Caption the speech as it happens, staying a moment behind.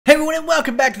everyone, and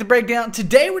welcome back to the breakdown.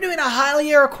 Today we're doing a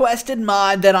highly requested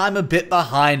mod that I'm a bit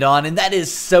behind on, and that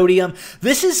is Sodium.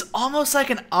 This is almost like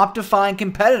an Optifine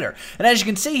competitor, and as you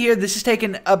can see here, this is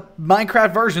taking a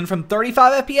Minecraft version from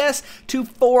 35 FPS to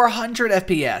 400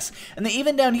 FPS, and they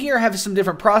even down here have some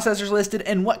different processors listed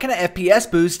and what kind of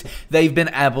FPS boost they've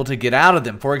been able to get out of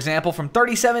them. For example, from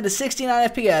 37 to 69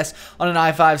 FPS on an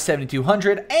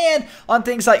i5-7200, and on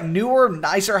things like newer,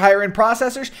 nicer, higher-end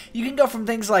processors, you can go from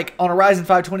things like on a Ryzen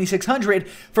 5 2600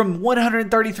 from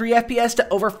 133 FPS to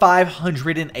over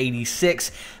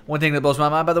 586. One thing that blows my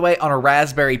mind, by the way, on a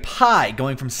Raspberry Pi,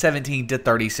 going from 17 to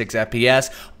 36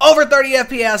 FPS, over 30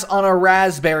 FPS on a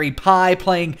Raspberry Pi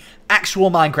playing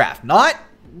actual Minecraft. Not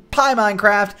Pi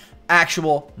Minecraft,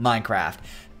 actual Minecraft.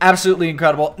 Absolutely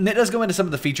incredible, and it does go into some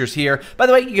of the features here. By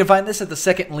the way, you can find this at the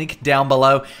second link down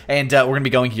below, and we're going to be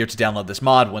going here to download this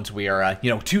mod once we are,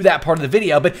 to that part of the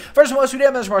video. But first and foremost, we do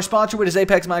have from our sponsor, which is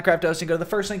Apex Minecraft Hosting. Go to the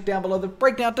first link down below, the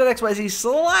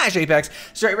breakdown.xyz/Apex,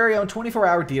 start your very own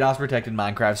 24-hour DDoS Protected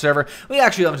Minecraft server. We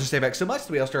actually love just Apex so much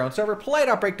that we host our own server,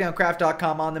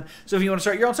 play.breakdowncraft.com on them. So if you want to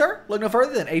start your own server, look no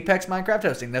further than Apex Minecraft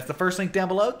Hosting. That's the first link down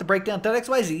below, the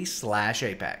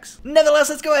breakdown.xyz/Apex. Nevertheless,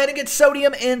 let's go ahead and get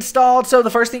Sodium installed. So the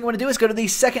first thing you want to do is go to the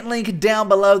second link down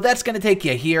below. That's going to take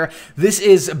you here. This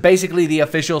is basically the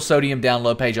official Sodium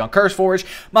download page on CurseForge.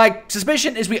 My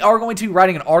suspicion is we are going to be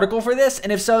writing an article for this, and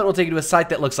if so, it will take you to a site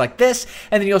that looks like this,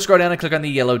 and then you'll scroll down and click on the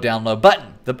yellow download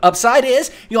button. The upside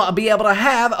is you'll be able to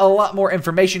have a lot more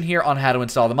information here on how to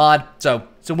install the mod, so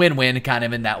it's a win-win kind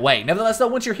of in that way. Nevertheless, though,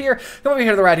 once you're here, come over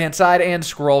here to the right-hand side and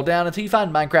scroll down until you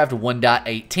find Minecraft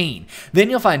 1.18. Then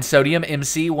you'll find Sodium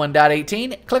MC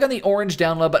 1.18. Click on the orange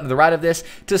download button to the right of this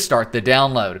to start the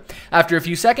download. After a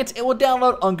few seconds, it will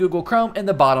download on Google Chrome in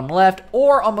the bottom left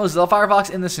or on Mozilla Firefox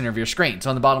in the center of your screen.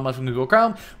 So on the bottom left of Google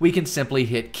Chrome, we can simply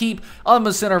hit keep. On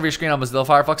the center of your screen on Mozilla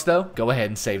Firefox, though, go ahead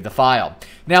and save the file.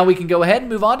 Now we can go ahead and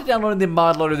move on to downloading the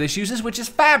mod loader this uses, which is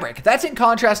Fabric. That's in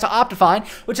contrast to Optifine,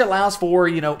 which allows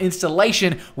for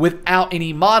installation without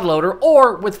any mod loader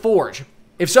or with Forge.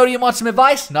 If Sodium wants some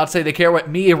advice, not to say they care what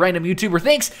me, a random YouTuber,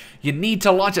 thinks, you need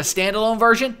to launch a standalone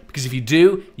version, because if you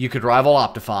do, you could rival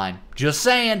Optifine. Just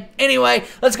saying. Anyway,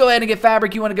 let's go ahead and get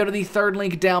Fabric. You want to go to the third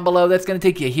link down below. That's going to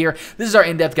take you here. This is our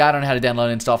in-depth guide on how to download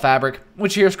and install Fabric.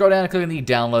 Once you're here, scroll down and click on the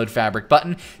Download Fabric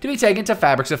button to be taken to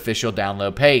Fabric's official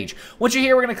download page. Once you're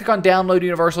here, we're going to click on Download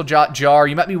Universal Jar.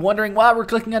 You might be wondering why we're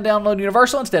clicking on Download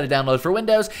Universal instead of Download for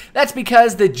Windows. That's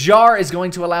because the jar is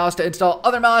going to allow us to install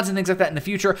other mods and things like that in the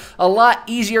future a lot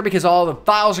easier because all the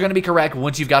files are going to be correct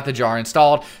once you've got the jar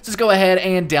installed. So let's go ahead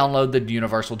and download the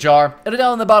Universal Jar. It'll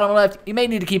download in the bottom left. You may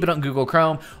need to keep it on Google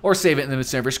Chrome or save it in the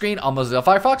center of your screen on Mozilla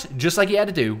Firefox, just like you had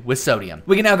to do with Sodium.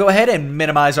 We can now go ahead and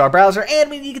minimize our browser, and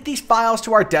we need to get these files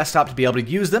to our desktop to be able to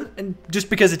use them, and just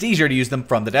because it's easier to use them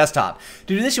from the desktop.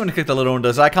 To do this, you want to click the little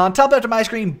Windows icon, top left of my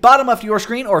screen, bottom left of your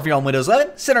screen, or if you're on Windows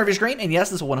 11, center of your screen, and yes,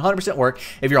 this will 100% work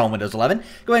if you're on Windows 11.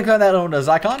 Go ahead and click on that little Windows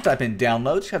icon, type in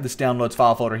Downloads, you have this Downloads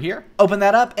file folder here, open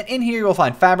that up, and in here you will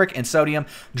find Fabric and Sodium.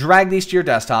 Drag these to your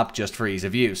desktop just for ease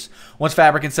of use. Once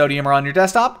Fabric and Sodium are on your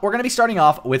desktop, we're going to be starting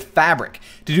off with Fabric.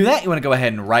 To do that, you want to go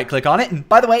ahead and right-click on it. And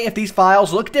by the way, if these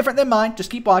files look different than mine, just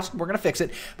keep watching. We're going to fix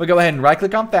it. But go ahead and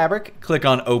right-click on Fabric, click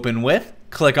on Open With,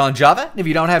 click on Java. If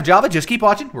you don't have Java, just keep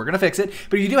watching. We're going to fix it.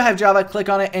 But if you do have Java, click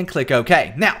on it and click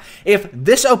OK. Now, if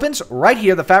this opens right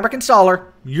here, the Fabric installer,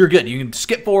 you're good. You can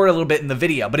skip forward a little bit in the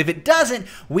video. But if it doesn't,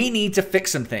 we need to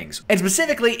fix some things. And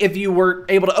specifically, if you were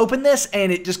able to open this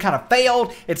and it just kind of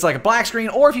failed, it's like a black screen,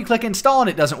 or if you click install and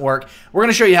it doesn't work, we're going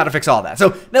to show you how to fix all that. So,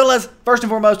 nevertheless, first and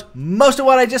foremost, most of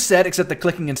what I just said, except the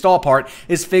clicking install part,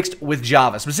 is fixed with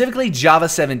Java, specifically Java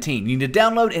 17. You need to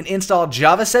download and install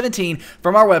Java 17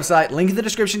 from our website, link in the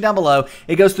description down below.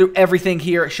 It goes through everything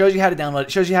here. It shows you how to download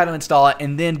it, shows you how to install it,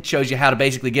 and then shows you how to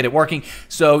basically get it working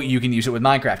so you can use it with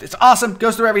Minecraft. It's awesome.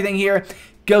 Goes through everything here.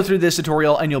 Go through this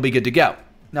tutorial and you'll be good to go.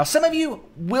 Now, some of you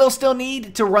will still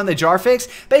need to run the jar fix.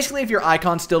 Basically, if your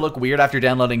icons still look weird after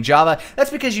downloading Java, that's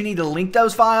because you need to link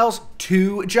those files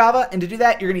to Java, and to do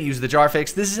that, you're going to use the jar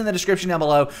fix. This is in the description down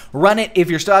below. Run it if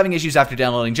you're still having issues after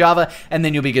downloading Java, and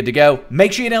then you'll be good to go.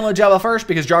 Make sure you download Java first,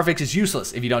 because jar fix is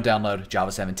useless if you don't download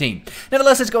Java 17.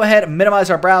 Nevertheless, let's go ahead and minimize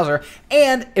our browser,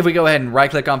 and if we go ahead and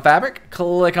right-click on Fabric,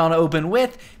 click on Open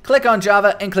With, click on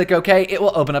Java, and click OK, it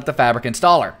will open up the Fabric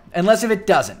installer. Unless if it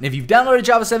doesn't. If you've downloaded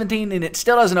Java 17 and it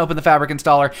still doesn't open the Fabric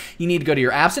installer, you need to go to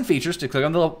your apps and features to click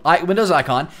on the Windows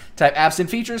icon, type apps and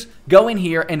features, go in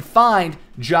here and find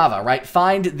Java, right?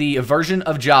 Find the version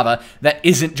of Java that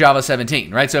isn't Java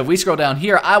 17, right? So if we scroll down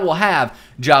here, I will have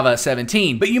Java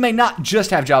 17, but you may not just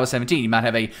have Java 17. You might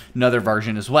have another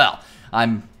version as well.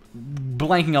 I'm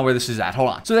blanking on where this is at. Hold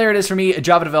on. So there it is for me,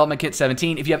 Java Development Kit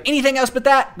 17. If you have anything else but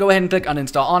that, go ahead and click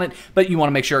uninstall on it, but you want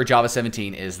to make sure Java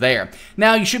 17 is there.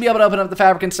 Now you should be able to open up the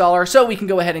Fabric installer, so we can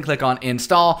go ahead and click on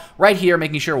install right here,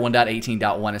 making sure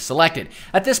 1.18.1 is selected.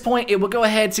 At this point, it will go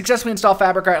ahead, successfully install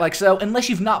Fabric right like so, unless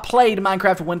you've not played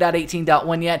Minecraft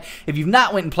 1.18.1 yet. If you've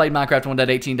not went and played Minecraft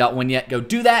 1.18.1 yet, go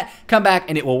do that, come back,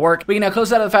 and it will work. We can now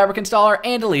close out of the Fabric installer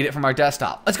and delete it from our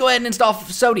desktop. Let's go ahead and install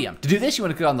Sodium. To do this, you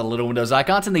want to click on the little Windows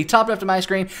icons in the top left of my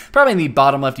screen, probably in the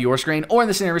bottom left of your screen, or in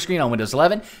the center of your screen on Windows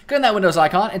 11. Click on that Windows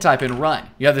icon and type in Run.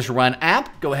 You have this Run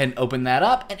app. Go ahead and open that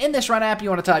up. And in this Run app, you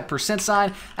want to type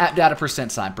 %, app data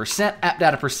 %, app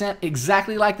data %,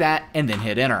 exactly like that, and then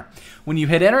hit Enter. When you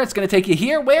hit Enter, it's going to take you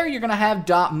here where you're going to have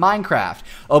 .minecraft.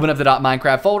 Open up the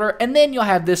 .minecraft folder, and then you'll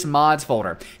have this mods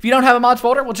folder. If you don't have a mods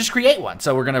folder, we'll just create one.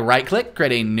 So we're going to right-click,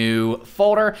 create a new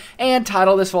folder, and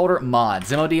title this folder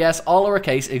Mods, M-O-D-S, all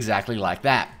lowercase, exactly like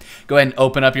that. Go ahead and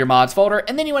open up your mods folder,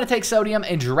 and then you want to take Sodium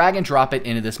and drag and drop it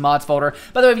into this mods folder.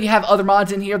 By the way, if you have other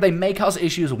mods in here, they may cause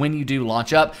issues when you do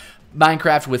launch up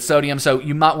Minecraft with Sodium, so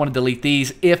you might want to delete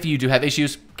these if you do have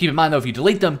issues. Keep in mind, though, if you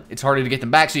delete them, it's harder to get them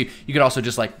back, so you could also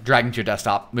just like drag them to your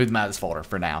desktop, move them out of this folder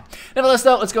for now. Nevertheless,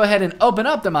 though, let's go ahead and open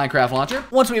up the Minecraft launcher.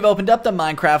 Once we've opened up the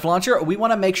Minecraft launcher, we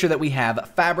want to make sure that we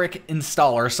have Fabric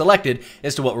installer selected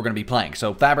as to what we're going to be playing.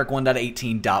 So Fabric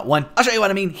 1.18.1. I'll show you what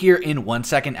I mean here in 1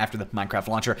 second after the Minecraft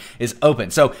launcher is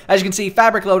open. So as you can see,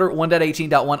 Fabric Loader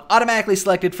 1.18.1 automatically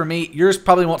selected for me. Yours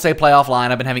probably won't say play offline.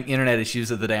 I've been having internet issues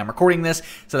the day I'm recording this,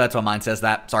 so that's why mine says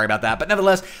that. Sorry about that. But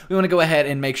nevertheless, we want to go ahead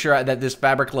and make sure that this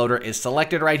Fabric Loader is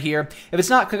selected right here. If it's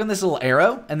not, click on this little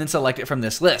arrow and then select it from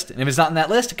this list. And if it's not in that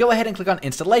list, go ahead and click on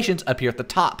Installations up here at the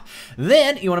top.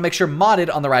 Then you want to make sure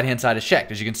Modded on the right-hand side is checked.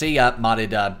 As you can see,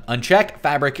 Modded unchecked,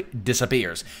 Fabric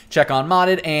disappears. Check on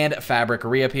Modded and Fabric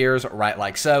reappears right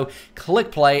like so.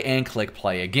 Click play and click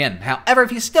play again. However,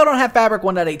 if you still don't have Fabric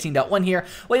 1.18.1 here,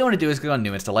 what you want to do is click on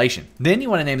New Installation. Then you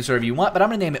want to name this whatever you want, but I'm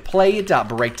going to name it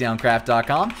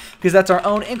play.breakdowncraft.com because that's our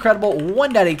own incredible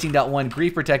 1.18.1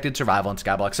 grief-protected survival and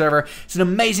skyblock server. It's an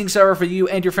amazing server for you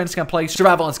and your friends to come play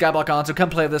survival and skyblock on, so come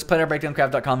play with us.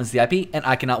 Play.breakdowncraft.com is the IP, and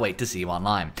I cannot wait to see you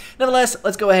online. Nevertheless,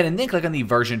 let's go ahead and then click on the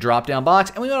version drop-down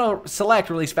box, and we want to select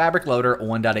Release Fabric Loader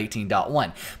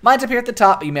 1.18.1. Mine's up here at the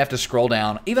top, but you may have to scroll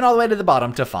down even all the way to the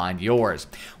bottom to find yours.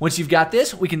 Once you've got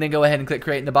this, we can then go ahead and click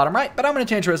Create in the bottom right, but I'm going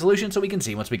to change resolution so we can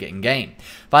see once we get in game.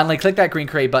 Finally, click that green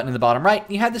Create button in the bottom right,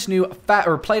 and you have this new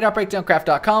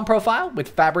Play.breakdowncraft.com profile with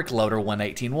Fabric Loader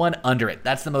 1.18.1 under it.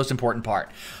 That's the most important part.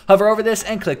 Hover over this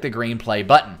and click the green play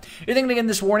button. You're thinking again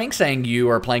this warning saying you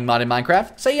are playing modded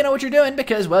Minecraft, so you know what you're doing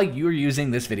because, well, you are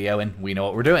using this video and we know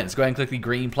what we're doing. Let's go ahead and click the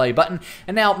green play button,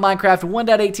 and now Minecraft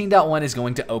 1.18.1 is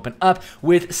going to open up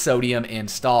with Sodium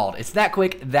installed. It's that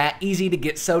quick, that easy to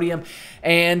get Sodium,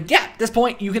 and yeah, at this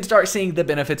point you can start seeing the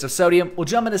benefits of Sodium. We'll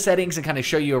jump into settings and kind of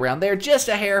show you around there just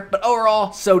a hair, but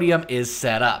overall, Sodium is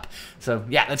set up. So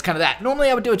yeah, that's kind of that. Normally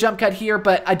I would do a jump cut here,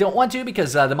 but I don't want to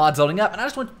because the mod's loading up, and I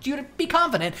just want you to be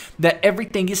confident that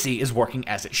everything you see is working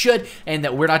as it should, and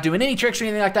that we're not doing any tricks or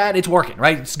anything like that. It's working,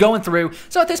 right? It's going through.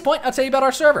 So at this point, I'll tell you about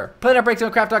our server.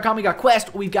 Play.breakdowncraft.com, we got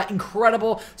Quest. We've got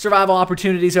incredible survival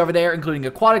opportunities over there, including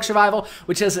aquatic survival,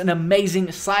 which has an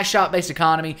amazing shop-based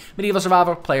economy, medieval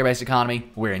survival, player-based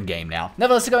economy. We're in game now. Now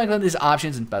let's go ahead and click these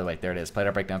options, and by the way, there it is,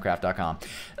 Play.breakdowncraft.com.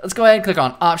 Let's go ahead and click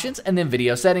on Options, and then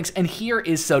Video Settings, and here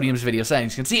is Sodium's video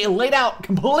settings. You can see it laid out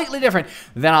completely different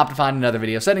than Optifine and other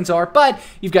video settings are, but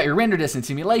you've got your render distance,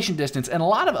 simulation distance, and a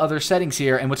lot of other settings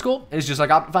here. And what's cool is just like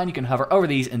Optifine, you can hover over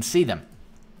these and see them.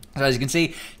 So as you can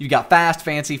see, you've got fast,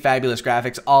 fancy, fabulous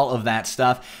graphics, all of that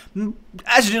stuff.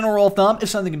 As a general rule of thumb, if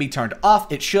something can be turned off,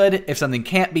 it should. If something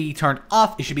can't be turned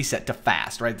off, it should be set to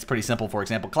fast, right? It's pretty simple. For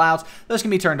example, clouds, those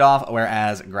can be turned off,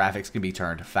 whereas graphics can be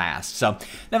turned fast. So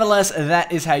nevertheless,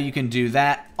 that is how you can do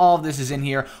that. All of this is in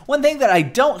here. One thing that I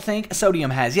don't think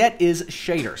Sodium has yet is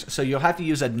shaders. So you'll have to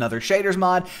use another shaders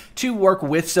mod to work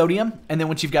with Sodium. And then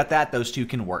once you've got that, those two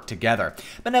can work together.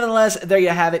 But nevertheless, there you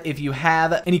have it. If you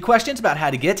have any questions about how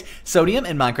to get Sodium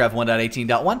in Minecraft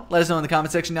 1.18.1, let us know in the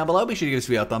comment section down below. Be sure to give this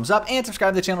video a thumbs up and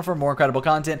subscribe to the channel for more incredible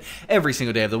content every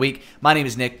single day of the week. My name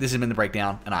is Nick. This has been The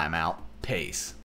Breakdown, and I'm out. Peace.